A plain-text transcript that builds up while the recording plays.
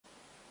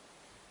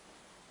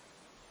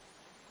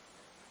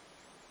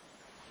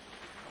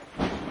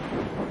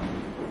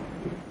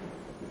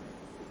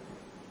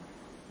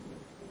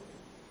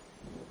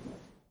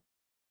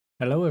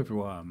Hello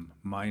everyone,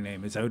 my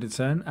name is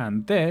Odinson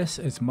and this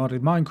is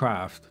Modded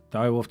Minecraft,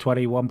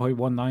 DW20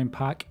 1.19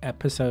 pack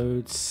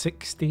episode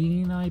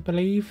 16 I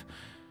believe.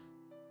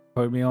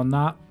 Quote me on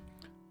that.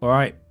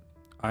 Alright,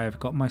 I have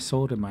got my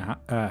sword in my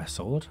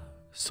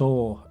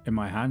saw in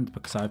my hand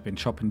because I've been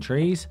chopping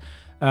trees.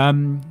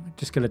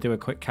 Just going to do a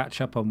quick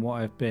catch up on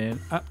what I've been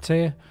up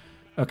to.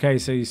 Okay,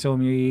 so you saw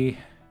me,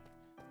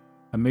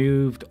 I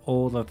moved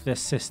all of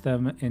this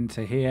system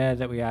into here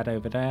that we had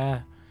over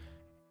there.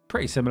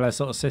 Pretty similar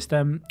sort of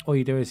system. All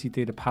you do is you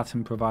do the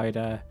pattern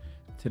provider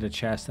to the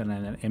chest and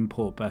then an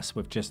import bus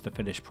with just the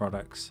finished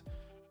products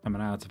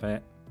coming out of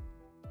it.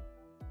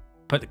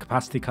 Put the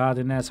capacity card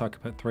in there so I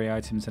could put 3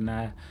 items in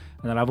there.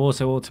 And then I've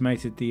also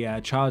automated the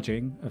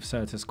charging of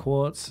Certus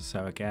quartz.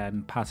 So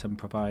again, pattern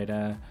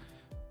provider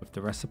with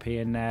the recipe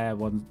in there,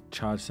 one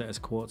charge Certus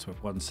quartz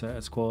with one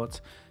Certus quartz,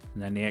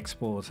 and then the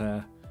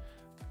exporter,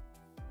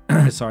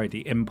 sorry,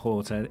 the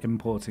importer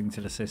importing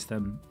to the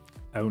system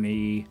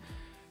only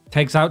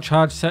takes out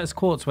charge Certus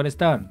quartz when it's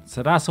done.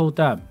 So that's all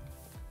done.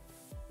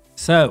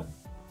 So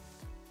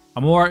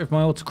I'm alright with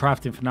my auto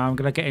crafting for now. I'm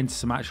going to get into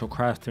some actual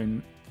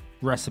crafting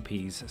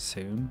recipes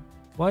soon.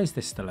 Why is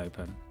this still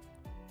open?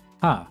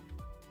 I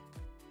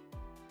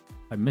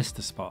missed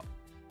a spot.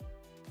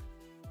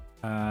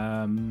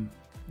 No,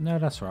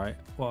 that's right.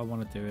 What I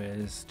want to do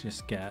is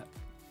just get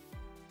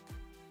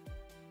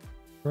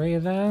 3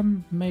 of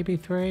them, maybe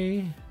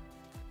 3.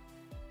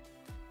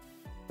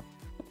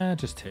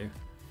 Just 2.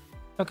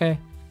 Okay.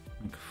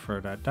 I can throw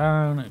that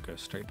down and go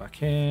straight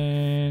back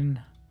in.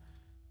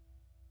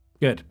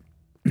 Good.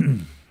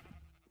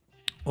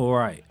 All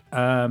right.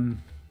 So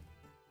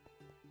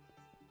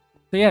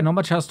yeah, not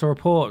much else to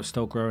report.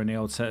 Still growing the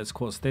old Certus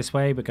quartz this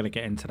way. We're going to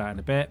get into that in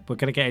a bit. We're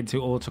going to get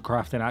into auto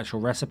crafting actual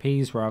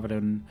recipes rather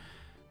than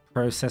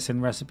processing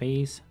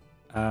recipes.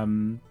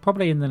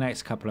 Probably in the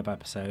next couple of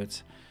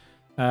episodes.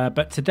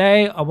 But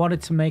today I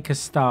wanted to make a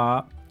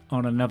start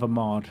on another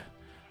mod.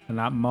 And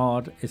that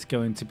mod is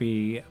going to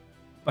be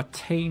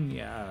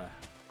Botania,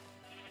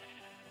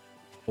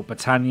 or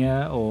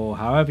Botania, or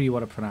however you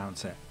want to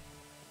pronounce it.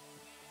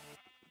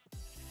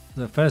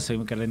 The first thing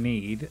we're going to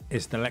need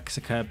is the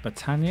Lexica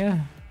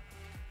Botania.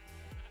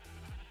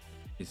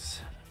 It's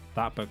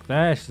that book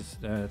there. It's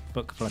just a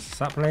book plus a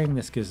sapling.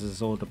 This gives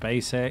us all the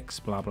basics,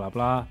 blah blah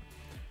blah.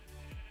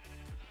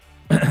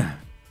 But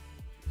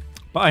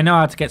I know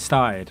how to get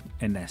started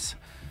in this.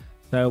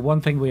 So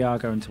one thing we are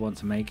going to want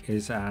to make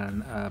is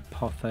an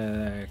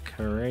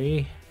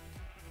apothecary.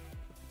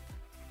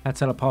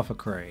 Petal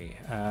apothecary.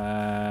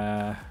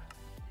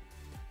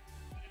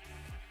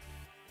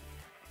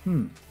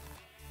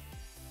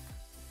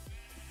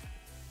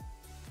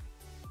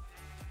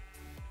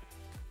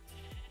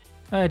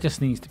 It just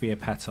needs to be a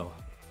petal.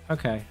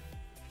 Okay.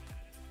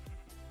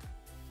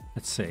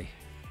 Let's see.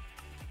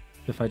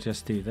 If I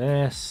just do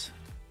this.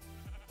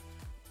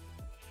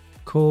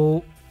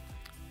 Cool.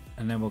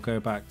 And then we'll go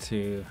back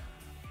to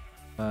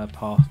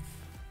path.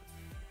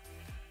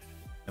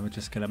 And we're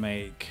just going to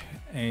make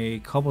a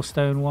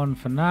cobblestone one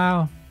for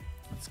now.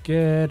 That's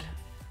good.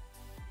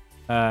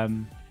 So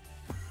I'm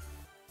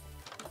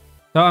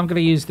going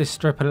to use this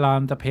strip of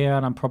land up here,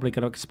 and I'm probably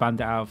going to expand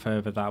it out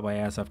further that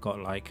way, as I've got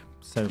like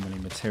so many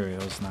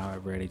materials now.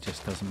 It really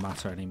just doesn't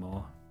matter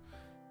anymore.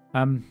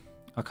 I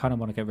kind of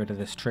want to get rid of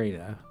this tree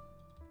though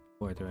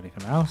before I do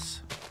anything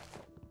else.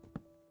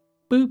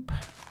 Boop.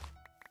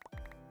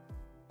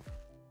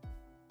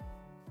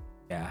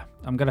 Yeah,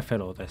 I'm going to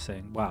fill all this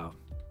in. Wow.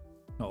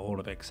 Not all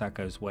of it because that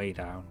goes way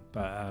down.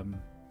 But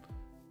I'm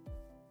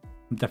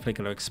definitely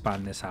going to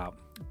expand this out.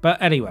 But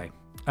anyway,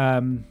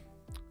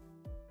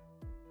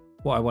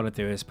 what I want to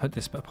do is put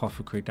this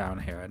apothecary down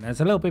here. And there's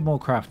a little bit more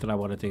craft that I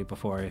want to do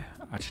before I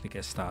actually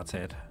get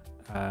started.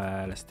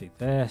 Let's do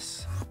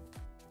this.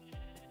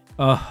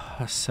 Oh,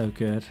 that's so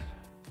good.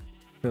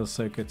 Feels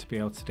so good to be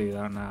able to do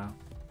that now.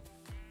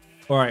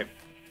 All right.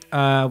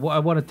 What I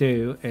want to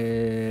do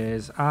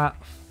is at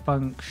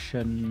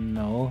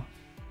functional.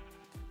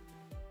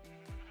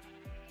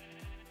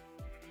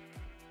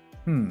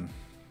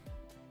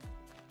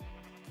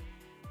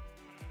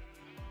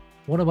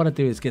 What I want to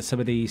do is get some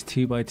of these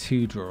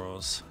 2x2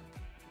 drawers.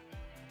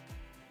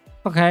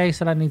 Okay,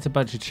 so that needs a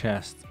bunch of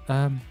chests.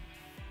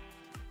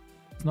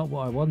 It's not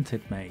what I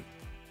wanted, mate.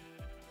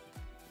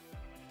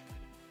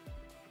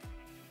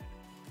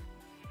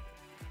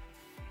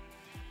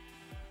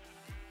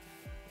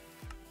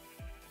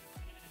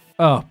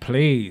 Oh,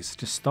 please,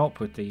 just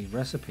stop with the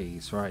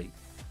recipes, right?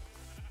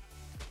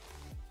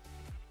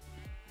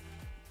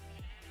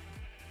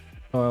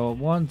 Well,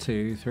 1,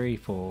 2, 3,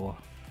 4,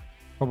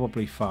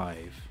 probably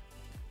 5.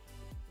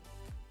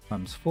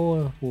 Times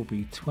 4 will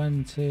be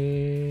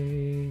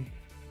 20.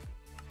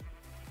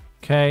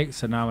 Okay,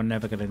 so now we're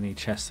never going to need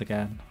chests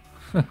again.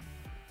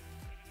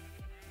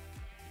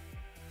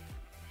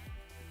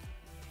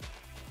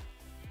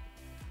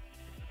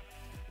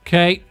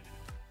 Okay.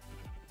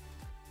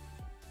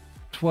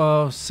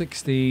 12,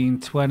 16,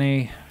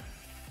 20.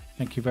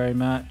 Thank you very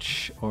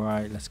much. All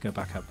right, let's go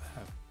back up there.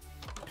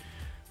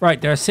 Right,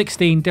 there are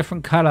 16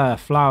 different color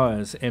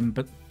flowers in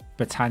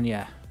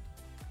Botania.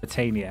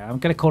 Botania. I'm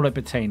going to call it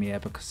Botania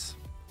because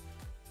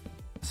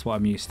that's what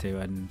I'm used to,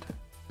 and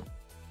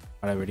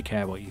I don't really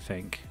care what you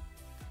think.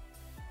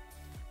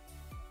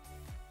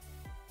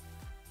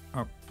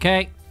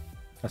 Okay,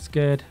 that's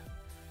good.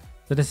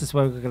 So this is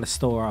where we're going to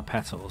store our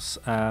petals.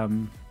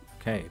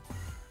 Okay.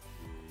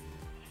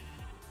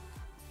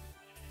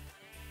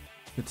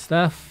 Good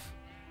stuff.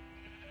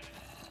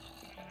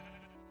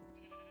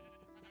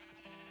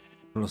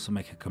 We'll also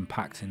make a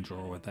compacting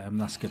drawer with them.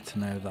 That's good to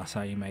know. That's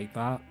how you make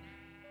that.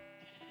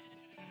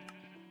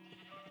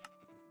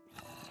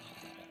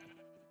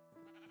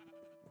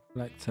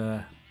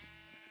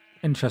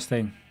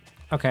 Interesting.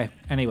 Okay,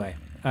 anyway.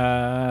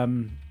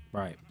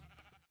 Right.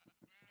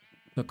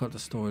 I've got the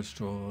storage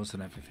drawers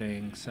and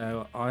everything.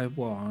 So I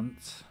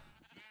want...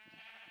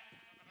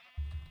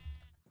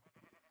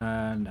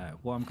 no,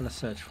 what I'm going to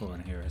search for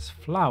in here is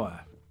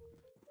flour.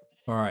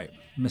 Alright,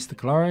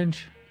 mystical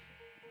orange.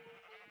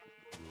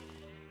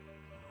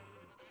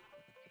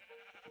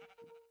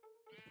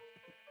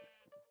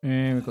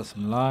 And we've got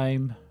some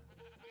lime.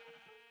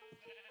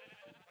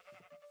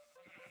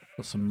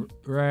 Got some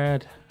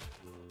red.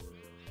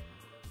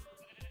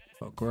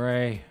 Got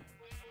grey.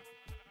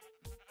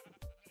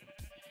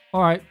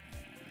 Alright,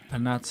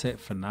 and that's it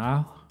for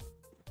now.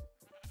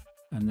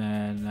 And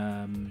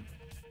then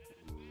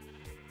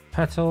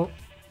petal.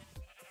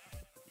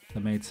 I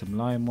made some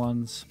lime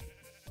ones.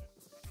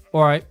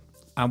 Alright,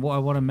 and what I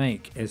want to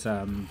make is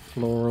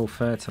floral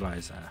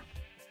fertilizer.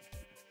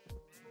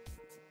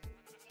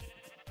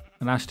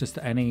 And that's just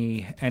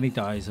any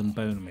dyes and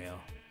bone meal.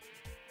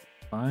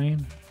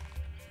 Fine.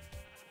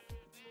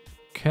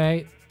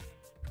 Okay.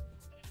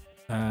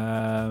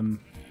 Oh.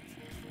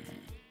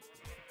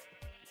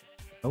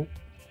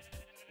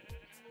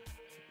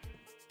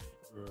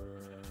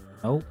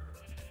 Oh.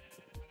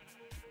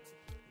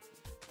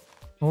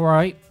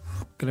 Alright.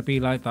 Gonna be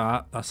like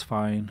that. That's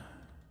fine.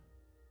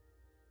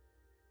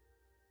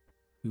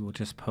 We will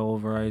just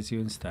pulverize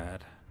you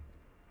instead.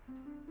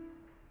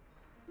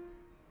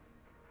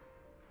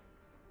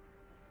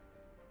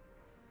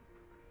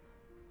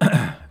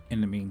 In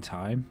the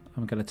meantime,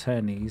 I'm going to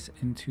turn these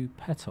into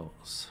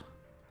petals.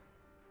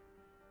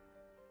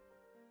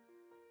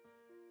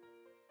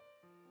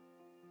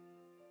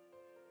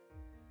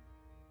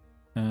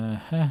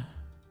 Turn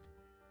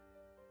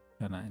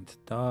that into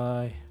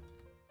dye.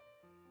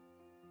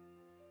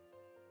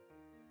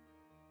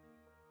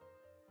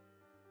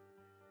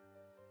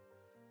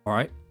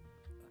 Alright,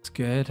 that's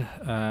good.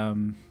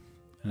 And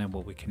then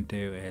what we can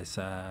do is...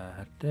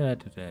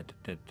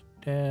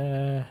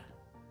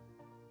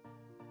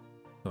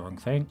 The wrong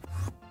thing.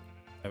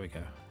 There we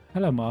go.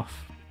 Hello, moth.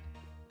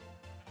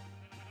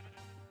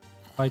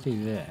 If I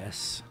do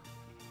this...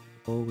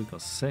 Oh, we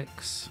got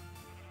 6.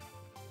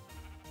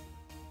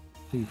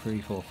 2, 3,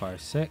 4, 5,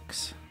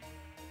 6.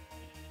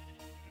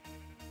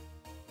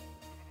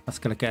 That's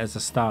going to get us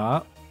a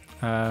start.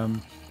 Get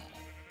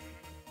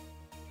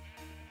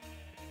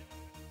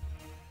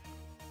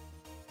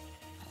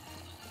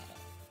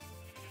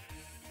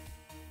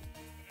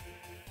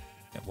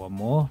one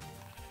more.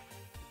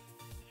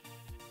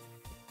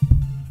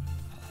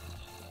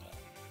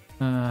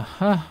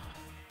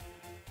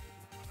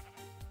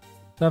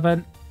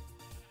 7.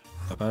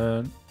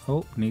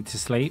 Oh, need to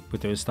sleep. We're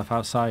doing stuff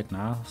outside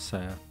now,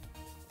 so.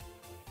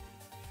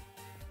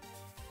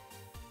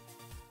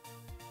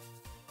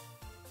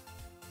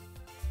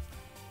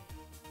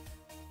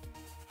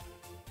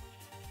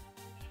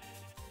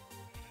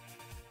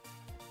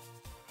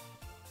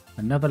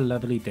 Another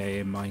lovely day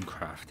in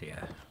Minecraft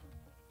here.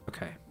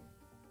 Okay.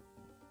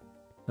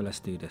 So let's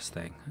do this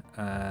thing.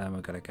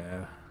 We're gonna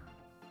go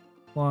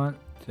 1,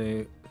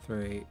 2,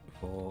 3,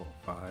 4,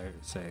 5,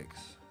 6,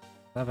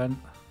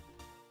 7.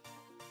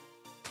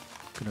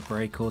 Gonna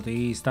break all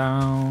these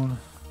down.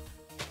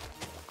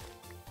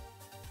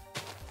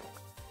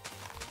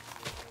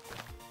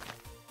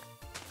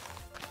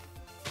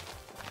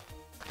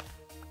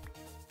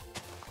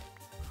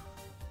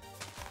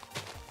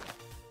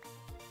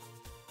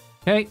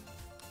 Okay,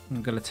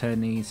 I'm gonna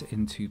turn these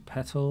into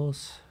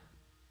petals.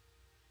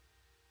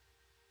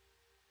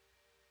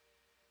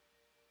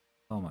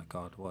 Oh my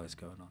god, what is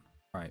going on?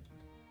 Right.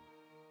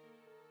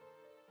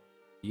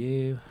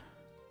 You.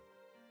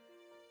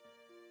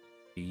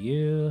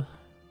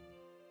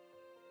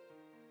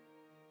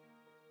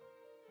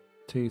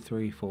 2,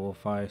 3, 4,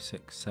 5,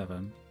 6,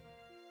 7.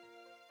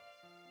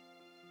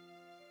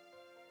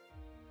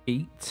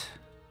 8.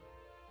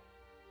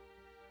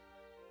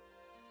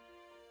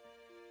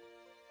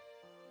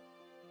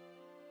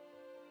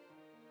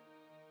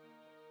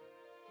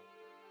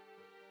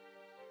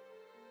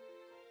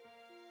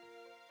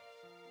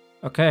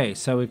 Okay,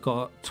 so we've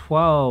got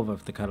 12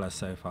 of the colours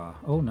so far.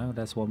 Oh no,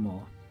 there's one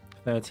more.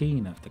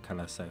 13 of the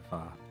colours so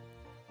far.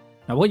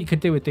 Now what you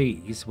could do with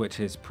these, which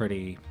is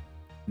pretty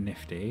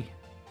nifty,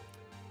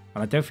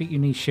 and I don't think you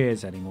need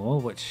shears anymore,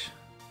 which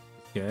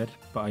is good,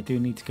 but I do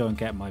need to go and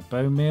get my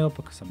bone meal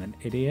because I'm an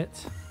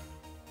idiot.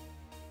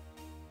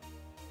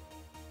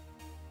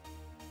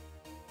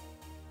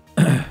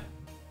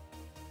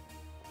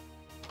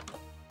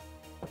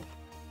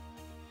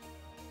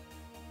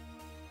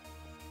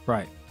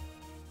 Right.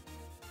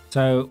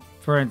 So,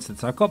 for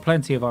instance, I've got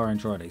plenty of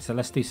orange already. So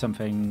let's do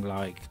something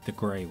like the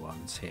grey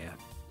ones here.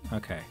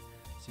 Okay.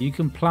 So you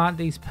can plant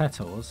these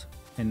petals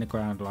in the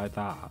ground like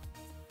that.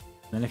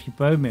 Then if you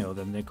bone meal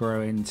them, they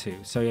grow into...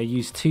 So I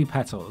use 2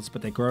 petals,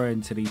 but they grow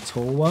into these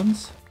tall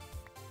ones.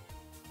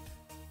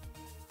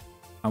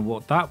 And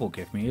what that will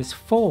give me is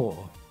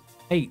 4.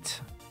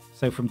 8.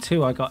 So from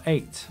 2, I got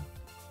 8.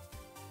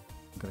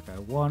 I'm going to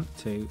go 1,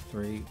 2,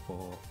 3,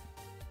 4.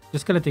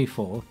 Just going to do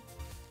 4.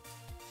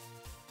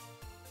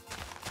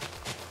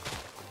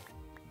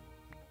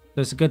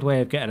 There's a good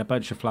way of getting a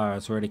bunch of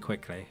flowers really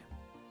quickly.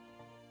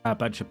 A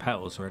bunch of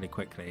petals really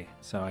quickly.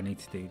 So I need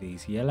to do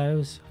these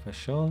yellows for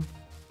sure.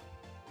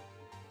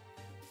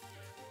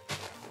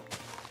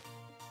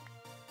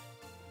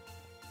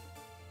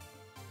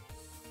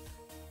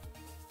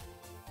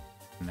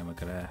 And then we're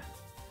gonna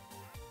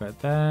put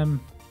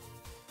them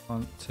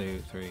 1,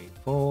 2, 3,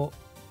 4.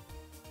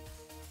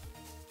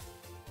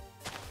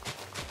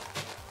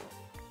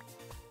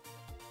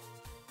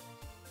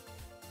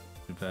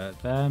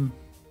 Convert them.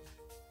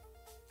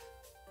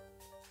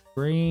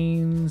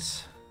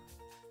 Greens.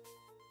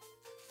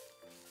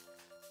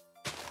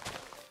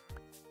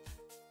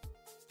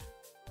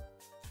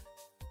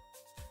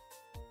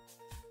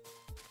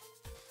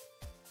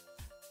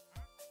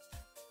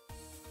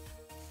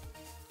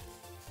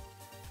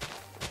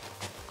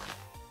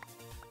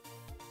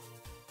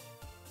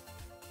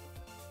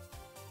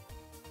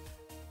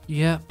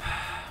 Yep.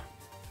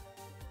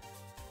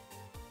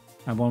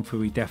 And one thing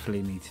we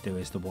definitely need to do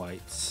is the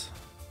whites.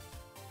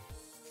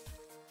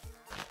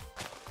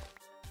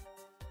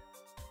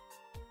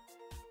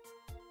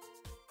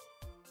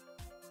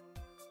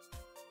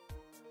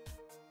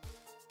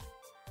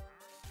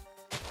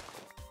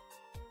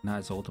 And that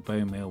is all the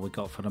bone meal we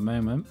got for the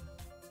moment.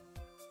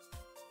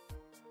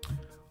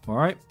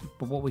 Alright,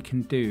 but what we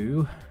can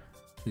do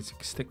is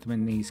stick them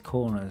in these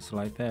corners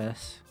like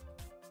this.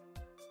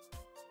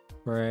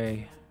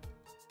 Grey.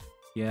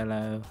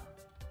 Yellow,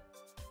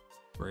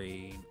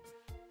 green,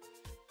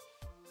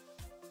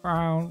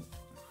 brown,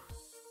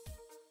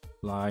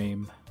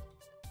 lime,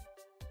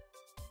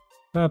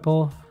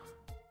 purple,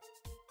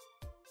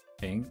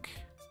 pink,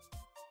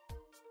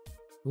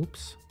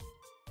 oops,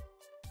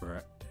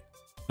 red,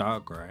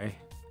 dark grey,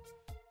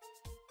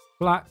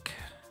 black,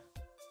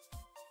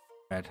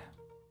 red,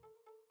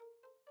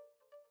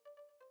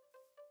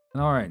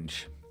 and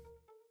orange.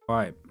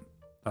 Right,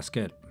 that's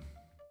good.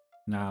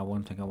 Now,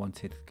 one thing I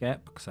wanted to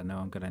get, because I know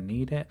I'm going to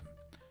need it,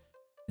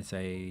 is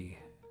a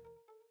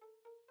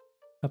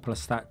couple of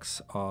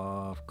stacks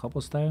of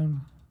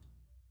cobblestone.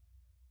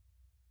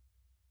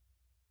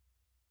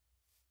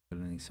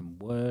 Gonna need some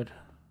wood.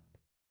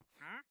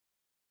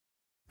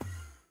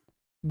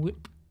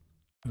 Whip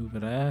over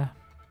there.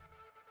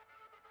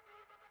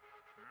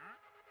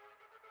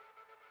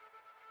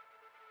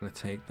 Gonna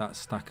take that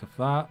stack of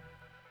that.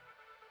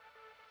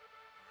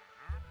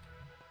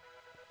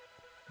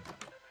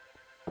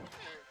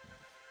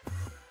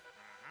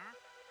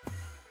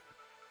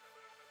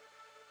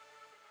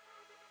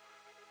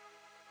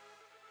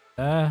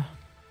 There.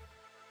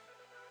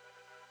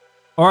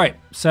 Alright,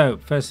 so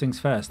first things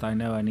first, I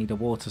know I need a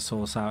water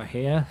source out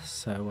here,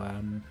 so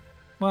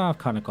well, I've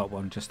kind of got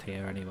one just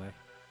here anyway.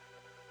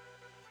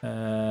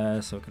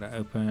 So we're going to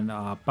open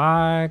our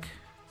bag,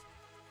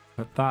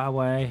 put that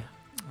away,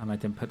 and I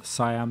didn't put the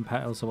cyan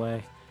petals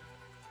away.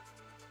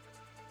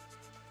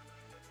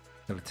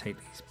 Going to take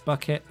these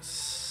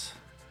buckets.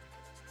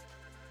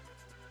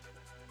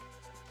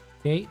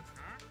 Okay.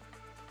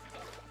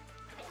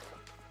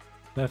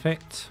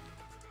 Perfect.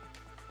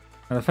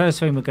 Now the first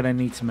thing we're going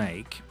to need to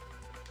make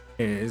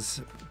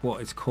is what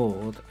is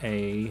called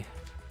a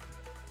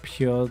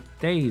pure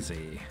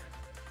daisy.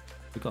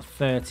 We've got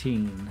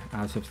 13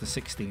 out of the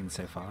 16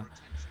 so far.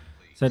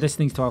 So this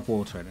needs to have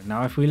water in it.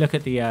 Now if we look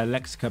at the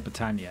Lexica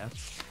Botania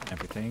and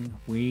everything,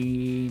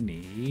 we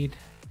need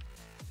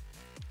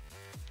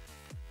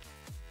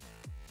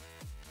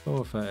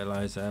soil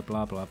fertilizer,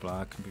 blah blah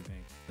blah, can be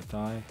made to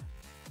dye.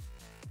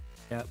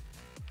 Yep.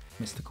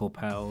 Mystical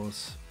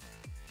petals.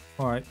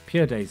 Alright,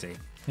 pure daisy.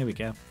 Here we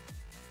go.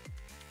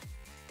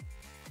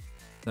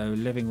 So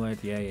living wood,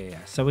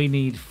 yeah. So we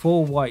need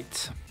 4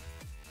 white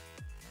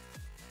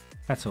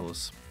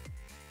petals.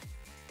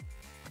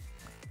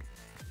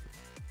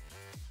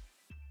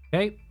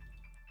 Okay.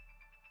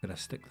 Gonna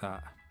stick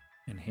that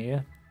in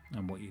here.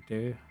 And what you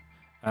do,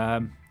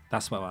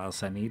 that's what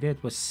else I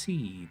needed was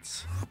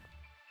seeds.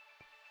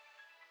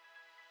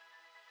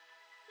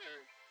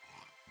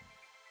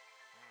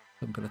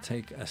 I'm gonna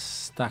take a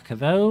stack of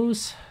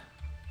those.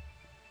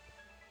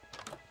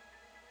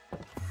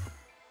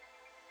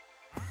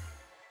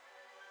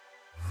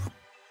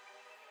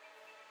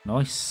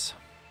 Nice.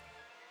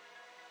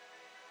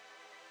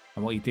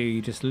 And what you do,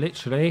 you just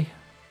literally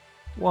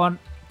 1,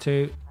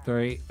 2,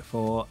 3,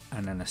 4,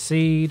 and then a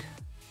seed.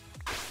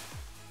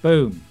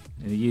 Boom.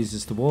 And it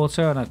uses the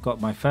water, and I've got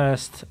my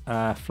first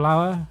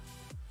flower.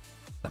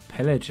 The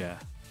pillager.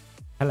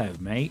 Hello,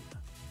 mate.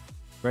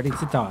 Ready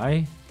to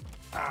die?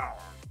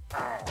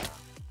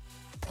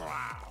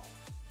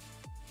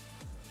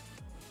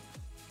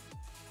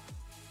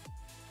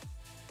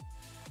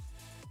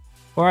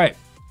 All right.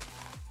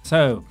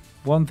 So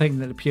one thing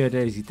that the Pure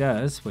Daisy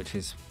does, which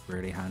is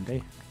really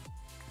handy.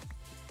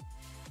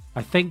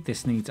 I think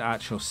this needs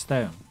actual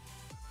stone.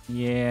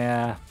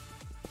 Yeah.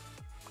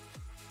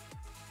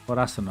 Well,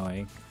 that's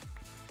annoying.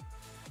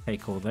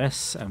 Take all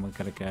this and we're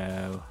going to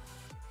go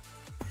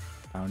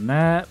down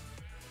there.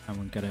 And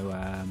we're going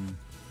to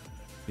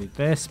do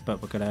this,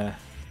 but we're going to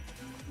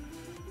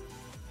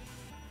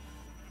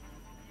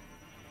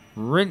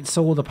rinse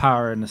all the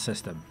power in the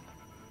system.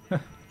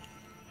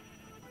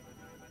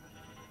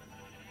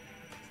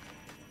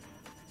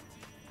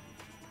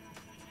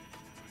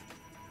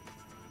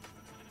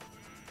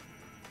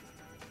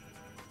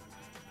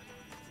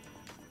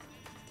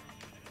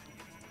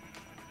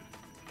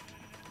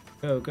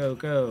 Go, go,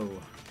 go.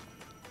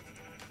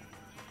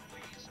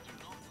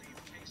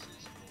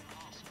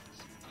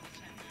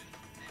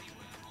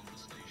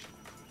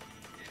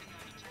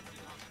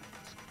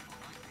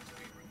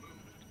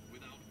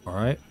 All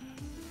right.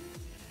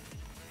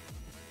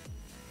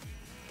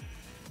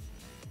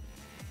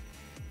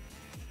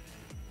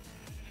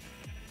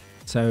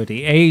 So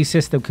the A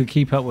system could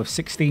keep up with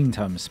 16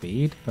 times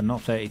speed, but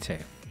not 32.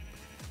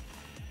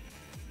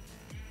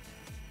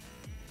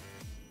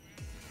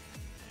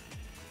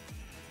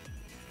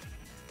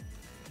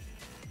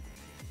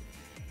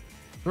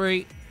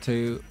 Three,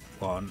 two,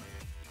 one,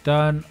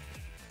 done.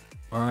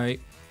 All right.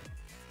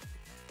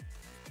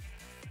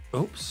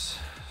 Oops.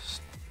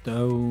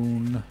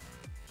 Stone.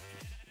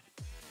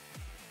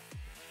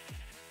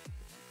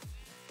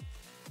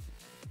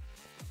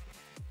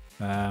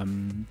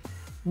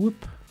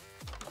 Whoop.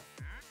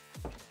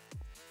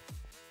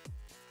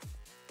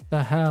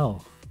 The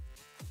hell?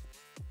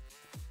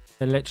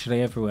 They're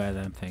literally everywhere,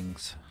 them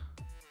things.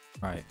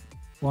 Right.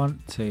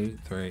 1, 2,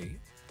 3,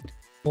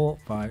 4,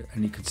 5.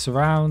 And you can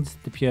surround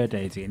the Pure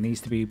Daisy. It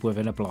needs to be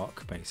within a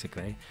block,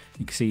 basically.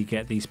 You can see you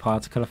get these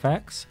particle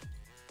effects.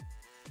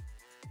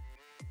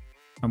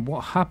 And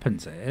what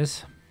happens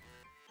is, I'm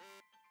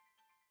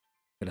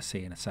going to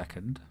see in a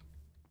second.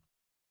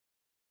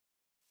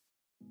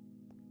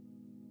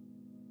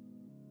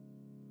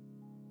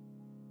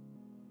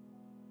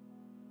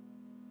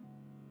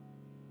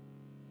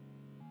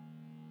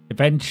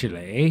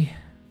 Eventually,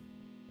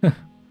 and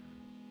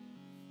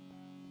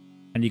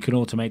you can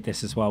automate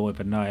this as well with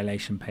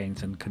annihilation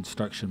panes and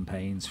construction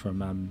panes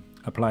from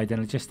Applied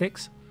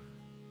Energistics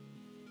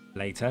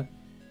later.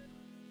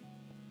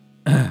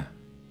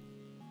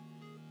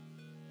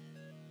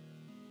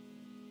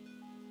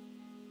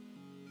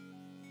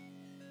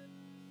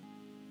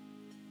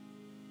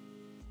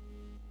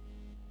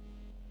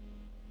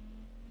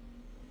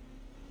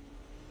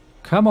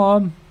 Come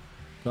on.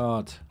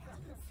 God.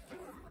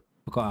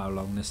 Forgot how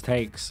long this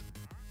takes.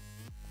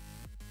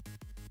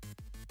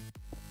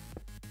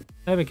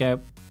 There we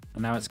go.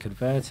 And now it's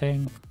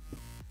converting.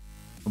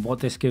 And what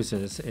this gives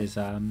us is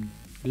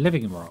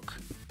living rock,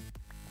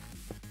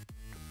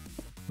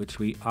 which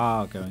we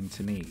are going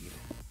to need.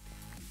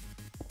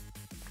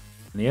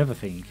 And the other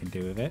thing you can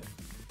do with it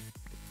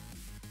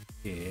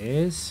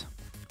is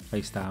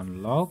place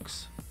down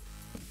logs.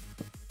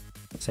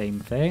 Same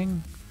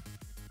thing.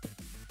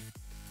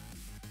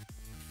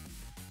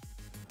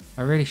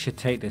 I really should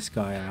take this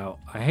guy out.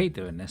 I hate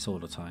doing this all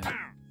the time.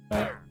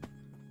 But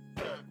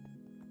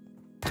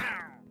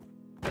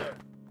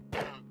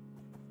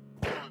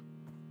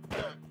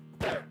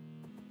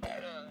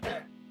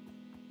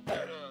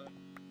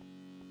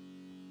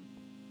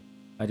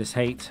I just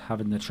hate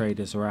having the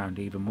traders around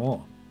even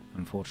more,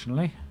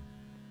 unfortunately.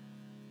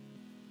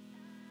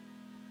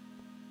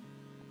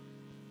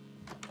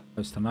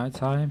 Close to night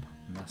time,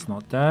 and that's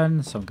not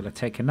done, so I'm going to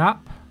take a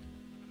nap.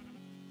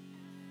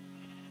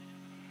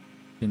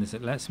 As soon as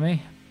it lets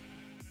me.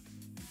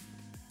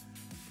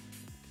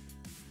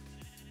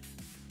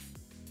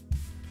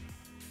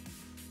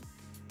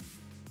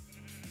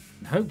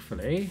 And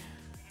hopefully...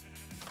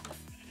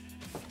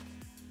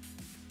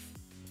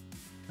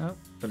 Oh,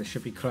 but it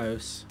should be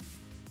close.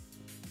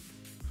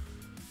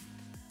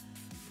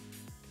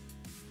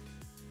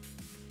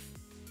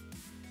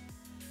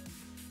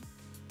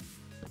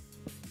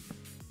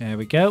 There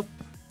we go.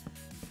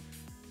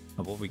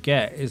 And what we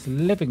get is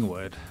living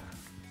wood.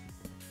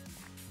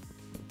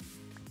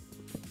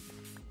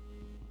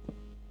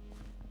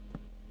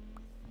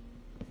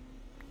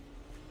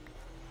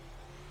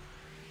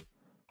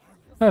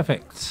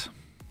 Perfect.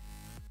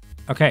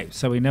 Okay,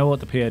 so we know what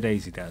the Pure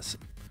Daisy does.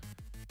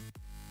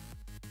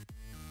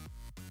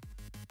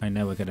 I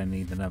know we're going to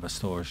need another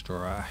storage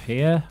drawer out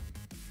here.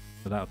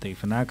 But that'll do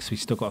for now because we've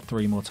still got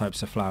 3 more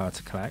types of flour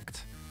to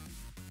collect.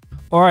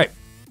 Alright,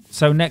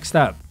 so next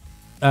up.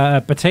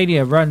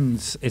 Botania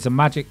is a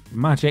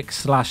magic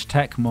slash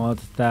tech mod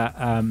that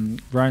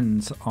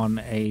runs on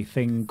a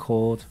thing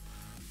called...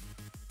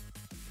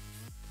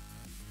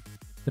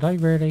 Did I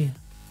really...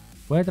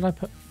 Where did I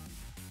put...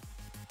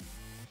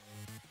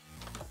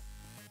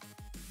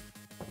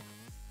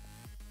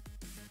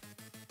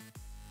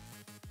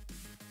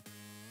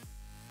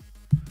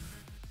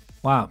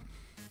 Wow,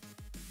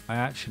 I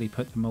actually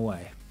put them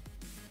away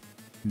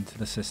into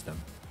the system.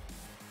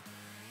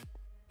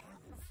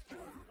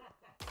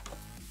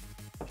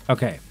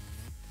 Okay.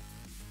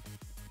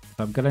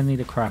 So I'm gonna need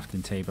a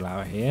crafting table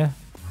out here.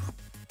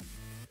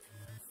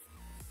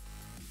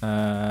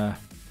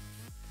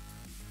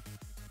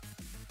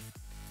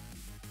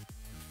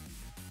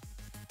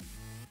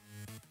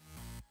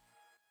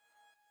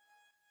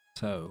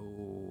 So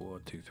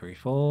 1, 2, 3,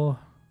 4.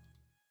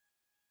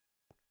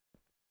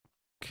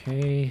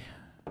 Okay.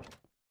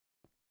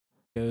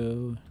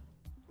 Go.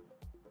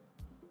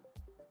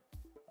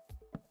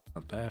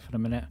 Up there for a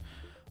minute.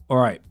 All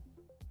right.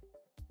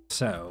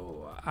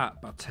 So at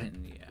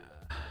Botania,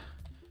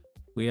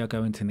 we are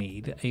going to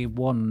need a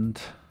wand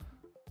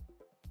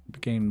to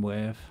begin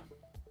with.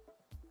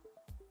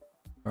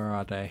 Where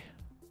are they?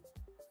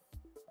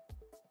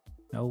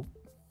 Nope.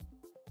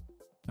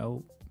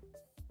 Nope.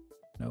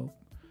 Nope.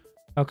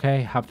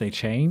 Okay, have they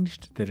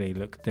changed? Do they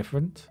look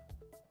different?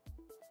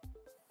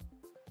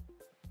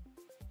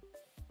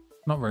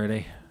 Not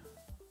really.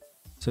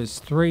 So it's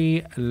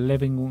 3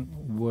 living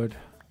wood.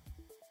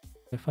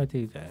 If I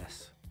do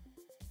this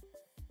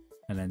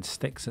and then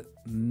sticks it,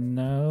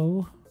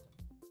 no.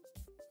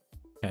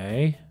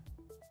 Okay.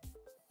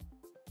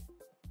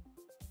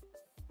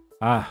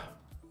 Ah,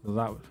 well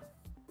that would.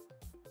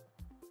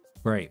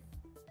 Great.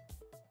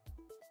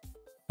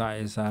 That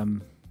is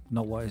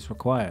not what is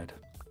required.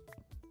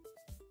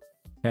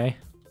 Okay.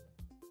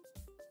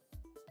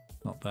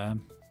 Not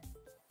them.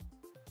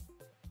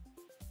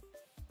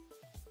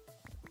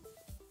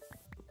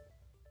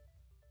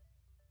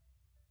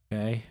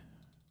 Okay.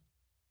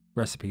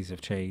 Recipes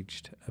have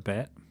changed a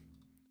bit.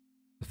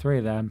 The 3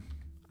 of them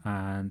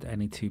and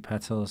any 2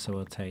 petals, so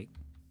we'll take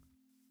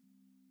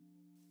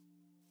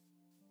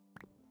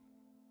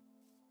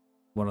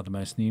one of the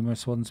most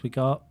numerous ones we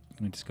got.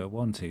 We just go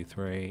 1, 2,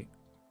 3,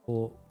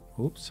 4,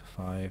 oops,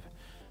 5.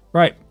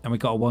 Right, and we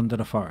got a wand of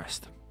the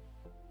forest.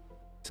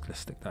 Just gonna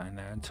stick that in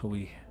there until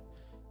we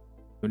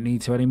don't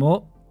need to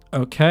anymore.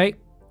 Okay,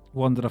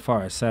 wand of the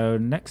forest. So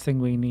next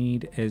thing we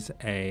need is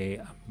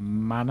a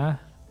mana.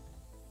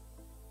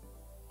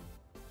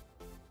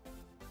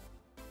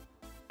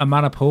 A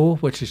mana pool,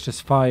 which is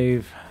just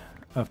 5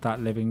 of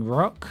that living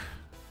rock.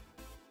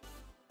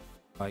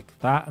 Like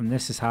that, and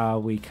this is how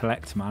we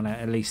collect mana,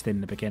 at least in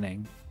the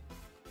beginning.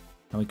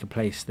 And we can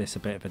place this a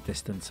bit of a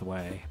distance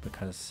away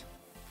because...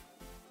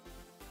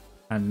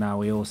 And now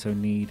we also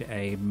need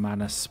a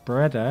mana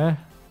spreader.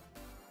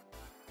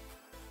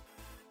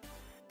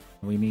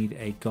 We need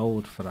a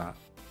gold for that.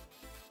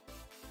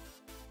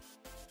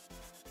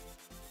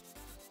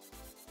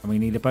 And we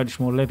need a bunch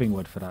more living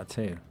wood for that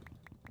too.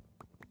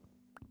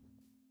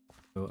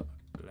 So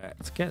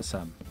let's get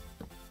some.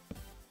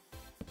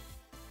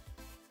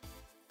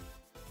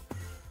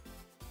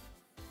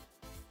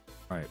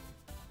 Right.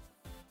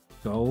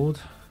 Gold.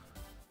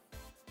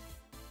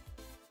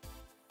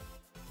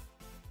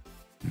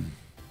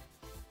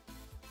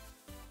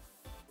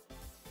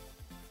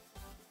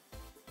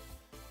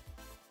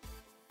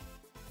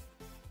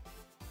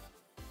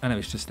 And it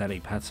was just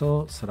any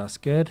petal, so that's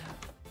good.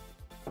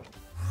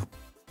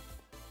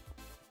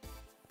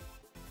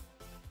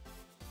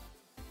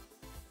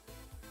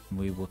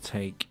 We will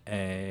take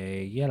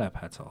a yellow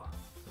petal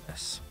for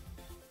this.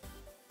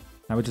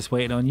 Now we're just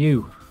waiting on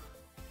you.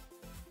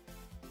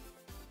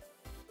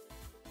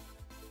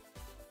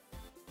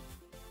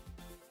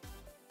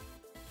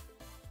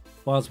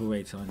 Whilst we're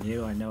waiting on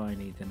you, I know I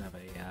need another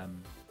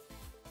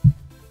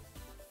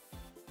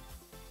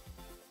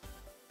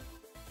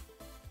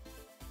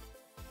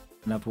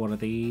one of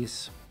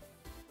these.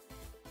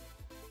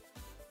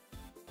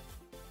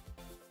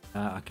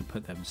 I can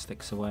put them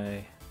sticks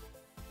away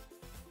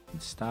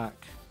and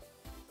stack.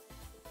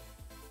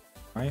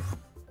 Right.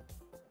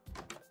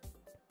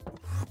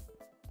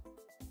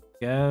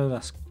 Go,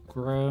 that's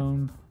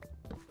grown.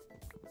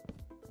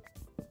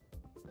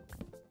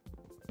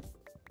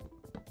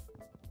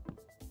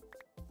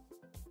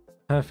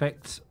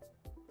 Perfect.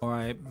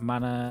 Alright,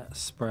 mana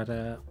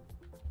spreader.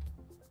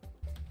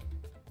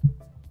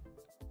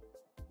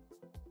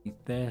 Need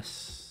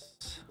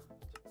this.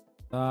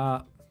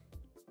 That.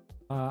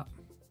 That.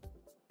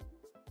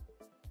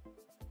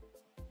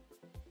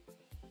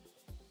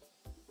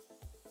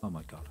 Oh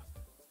my god.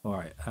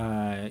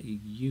 Alright,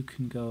 you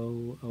can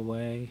go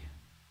away.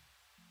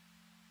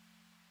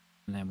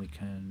 And then we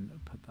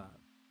can put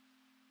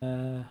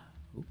that.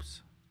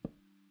 Oops.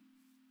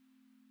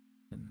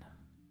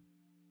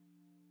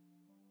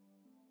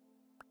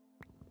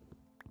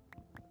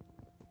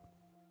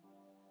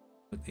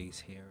 Put these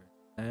here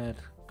instead,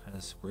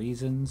 because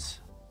reasons.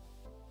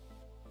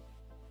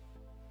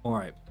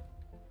 Alright.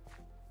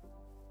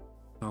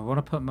 So I want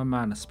to put my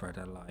mana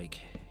spreader like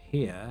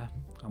here.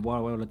 And what I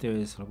want to do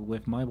is,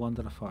 with my wand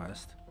of the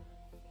forest,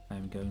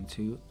 I'm going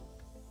to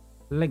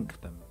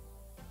link them.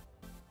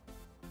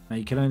 Now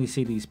you can only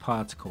see these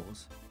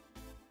particles.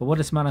 But what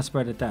this mana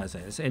spreader does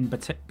is, in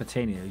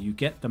Botania, you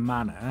get the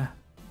mana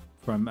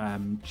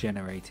from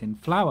generating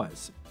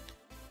flowers.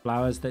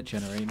 Flowers that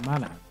generate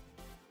mana.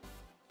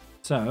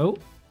 So,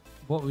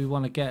 what we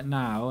want to get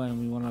now, and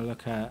we want to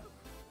look at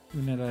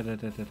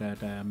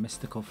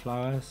mystical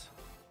flowers.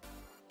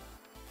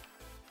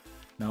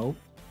 Nope.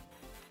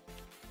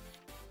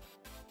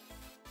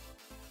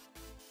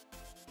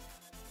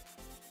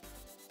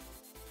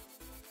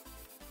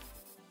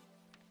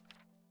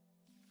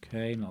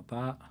 Okay, not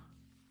that.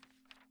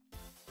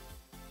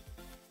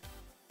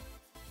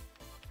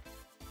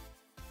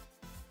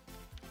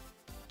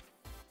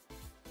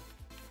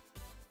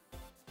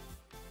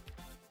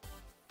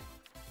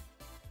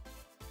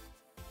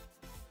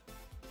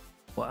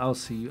 What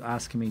else are you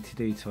asking me to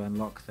do to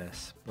unlock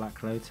this?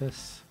 Black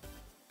Lotus?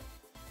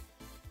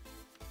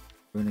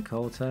 Runic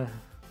Altar?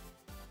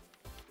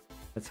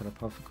 Little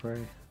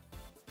Apothecary?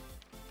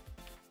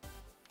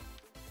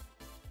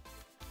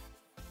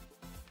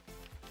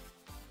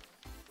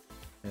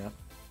 Yeah.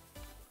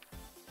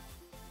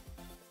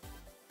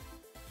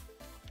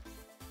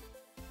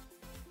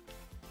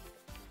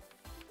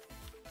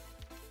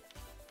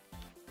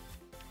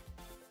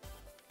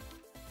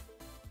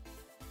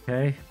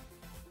 Okay.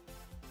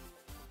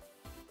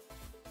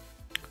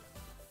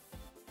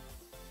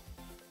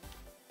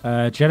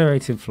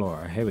 Generating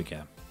flora. Here we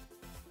go.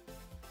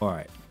 All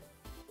right.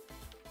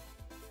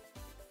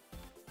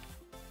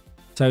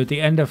 So the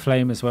Ender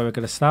Flame is where we're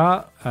going to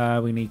start.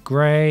 We need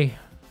grey,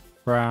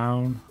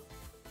 brown,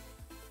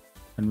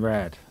 and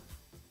red.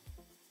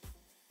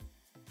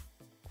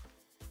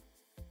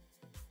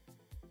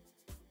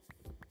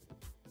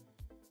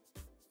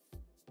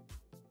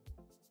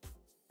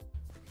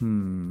 I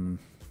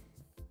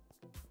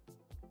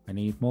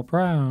need more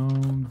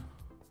brown.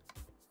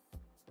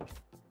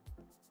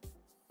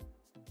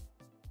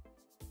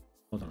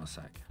 Hold on a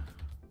sec.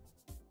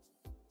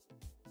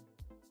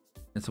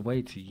 There's a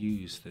way to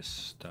use this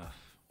stuff.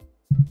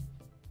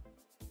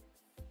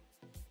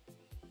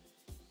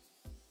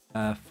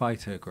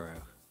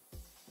 Phytogrow.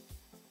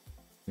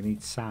 We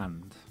need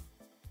sand.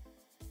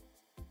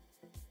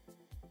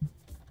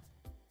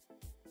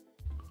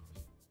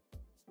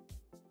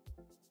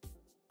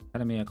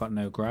 Telling me I got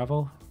no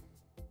gravel?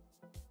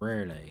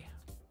 Really?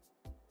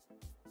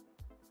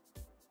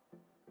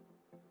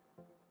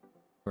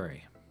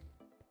 3.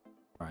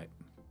 Right.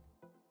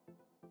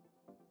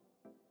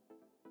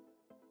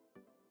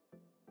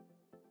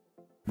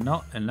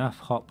 Not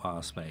enough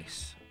hotbar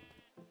space.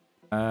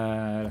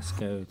 Let's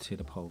go to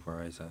the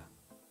pulverizer.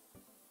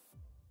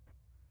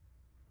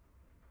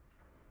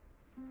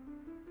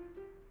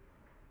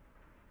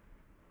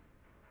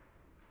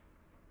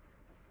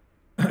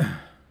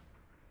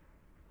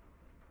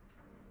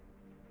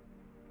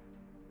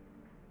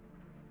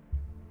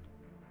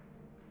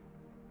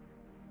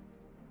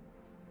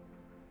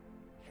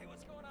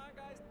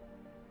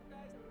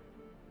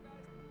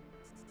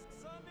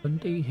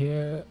 Bundy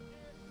here.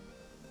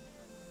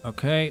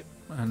 Okay,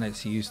 and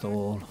it's used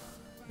all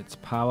its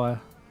power.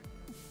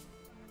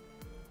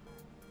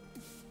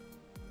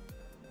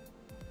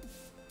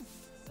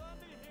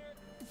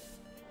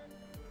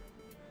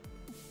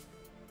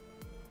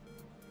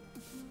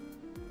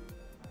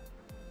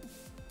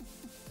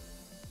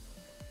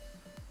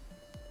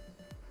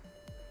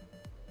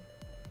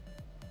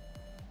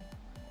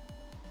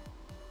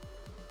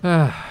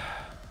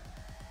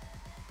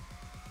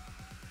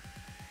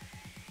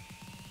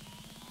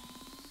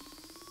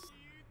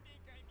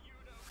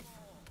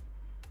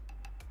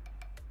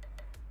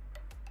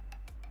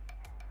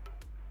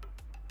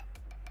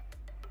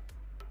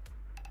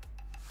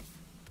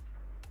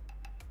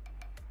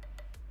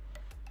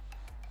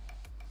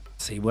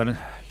 See when,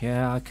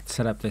 yeah, I could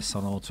set up this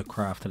on auto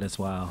crafted as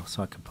well,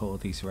 so I can put all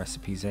these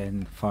recipes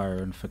in, fire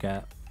and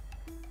forget.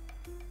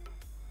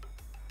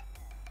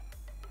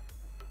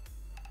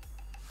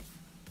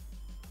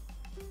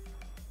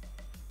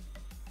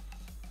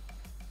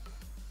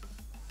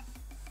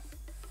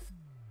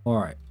 All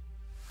right,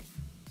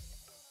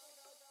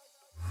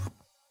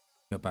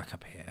 go back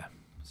up here.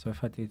 So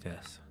if I do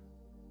this,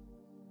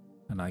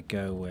 and I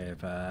go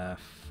with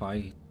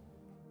Phytogrow.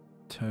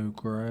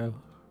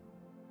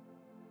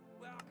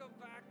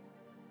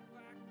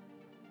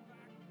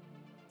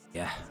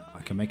 Yeah,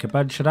 I can make a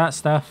bunch of that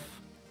stuff.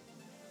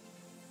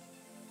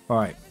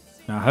 Alright,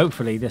 now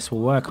hopefully this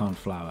will work on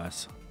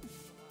flowers.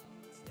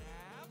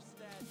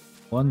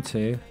 1,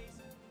 2.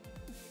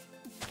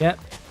 Yep,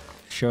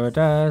 sure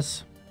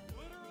does.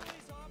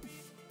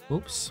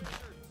 Oops.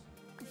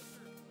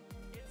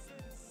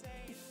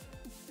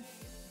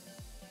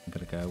 I'm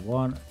gonna go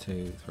 1,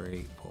 2,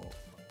 3, 4,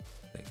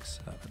 6,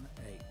 7,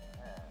 8.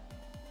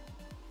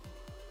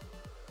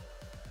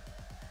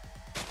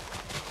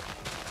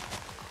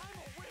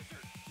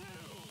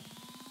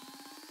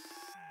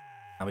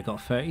 Now we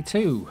got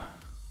 32.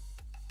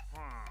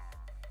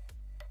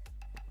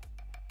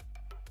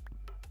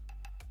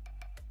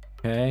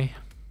 Okay.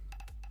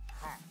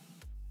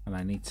 And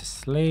I need to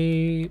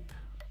sleep.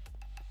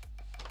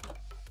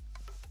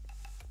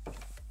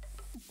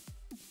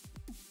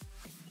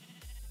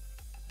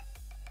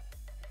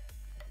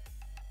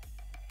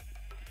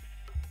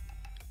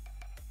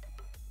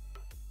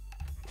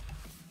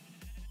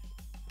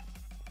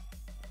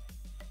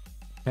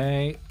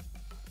 Okay.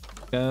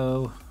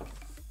 Go.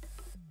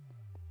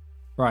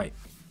 Right,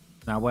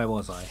 now where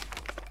was I?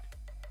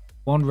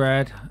 1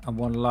 red and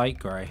 1 light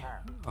grey.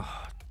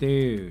 Oh,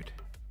 dude.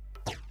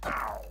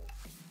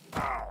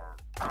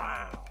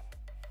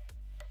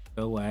 Go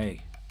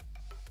away.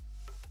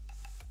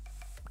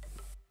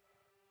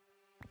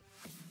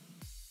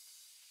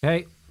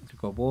 Okay, we've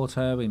got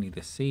water. We need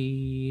a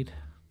seed.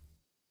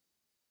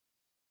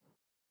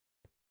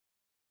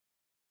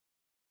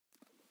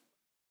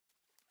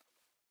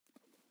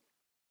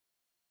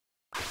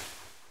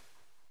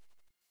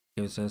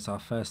 Gives us our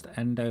first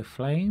endo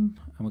flame,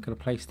 and we're going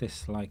to place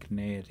this like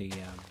near the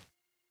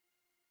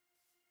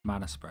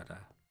mana spreader.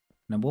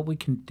 Now what we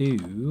can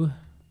do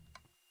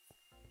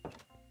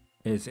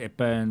is it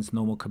burns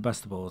normal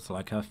combustibles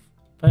like a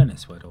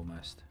furnace would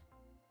almost.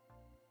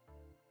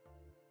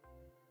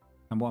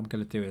 And what I'm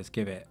going to do is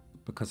give it,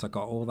 because I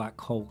got all that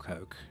coal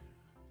coke,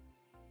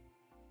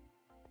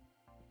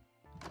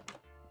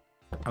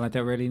 and I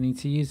don't really need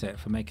to use it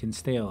for making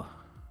steel.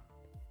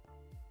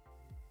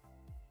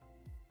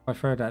 If I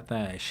throw that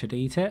there, it should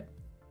eat it.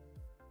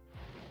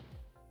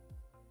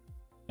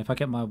 If I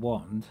get my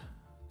wand,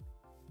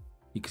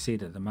 you can see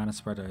that the mana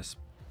spreader is,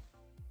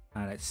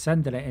 and it's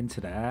sending it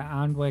into there,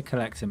 and we're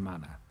collecting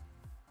mana.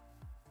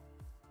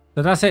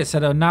 So that's it.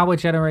 So now we're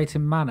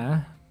generating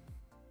mana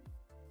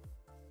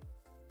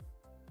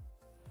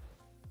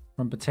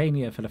from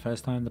Botania for the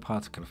first time. The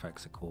particle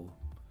effects are cool.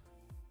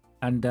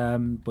 And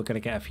we're going to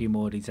get a few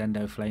more of these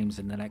endo flames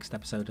in the next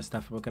episode of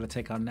stuff. We're going to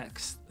take our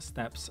next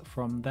steps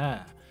from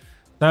there.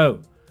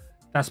 So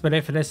that's been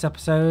it for this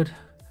episode.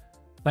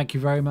 Thank you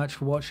very much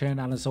for watching.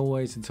 And as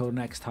always, until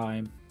next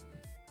time,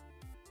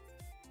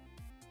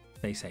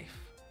 stay safe.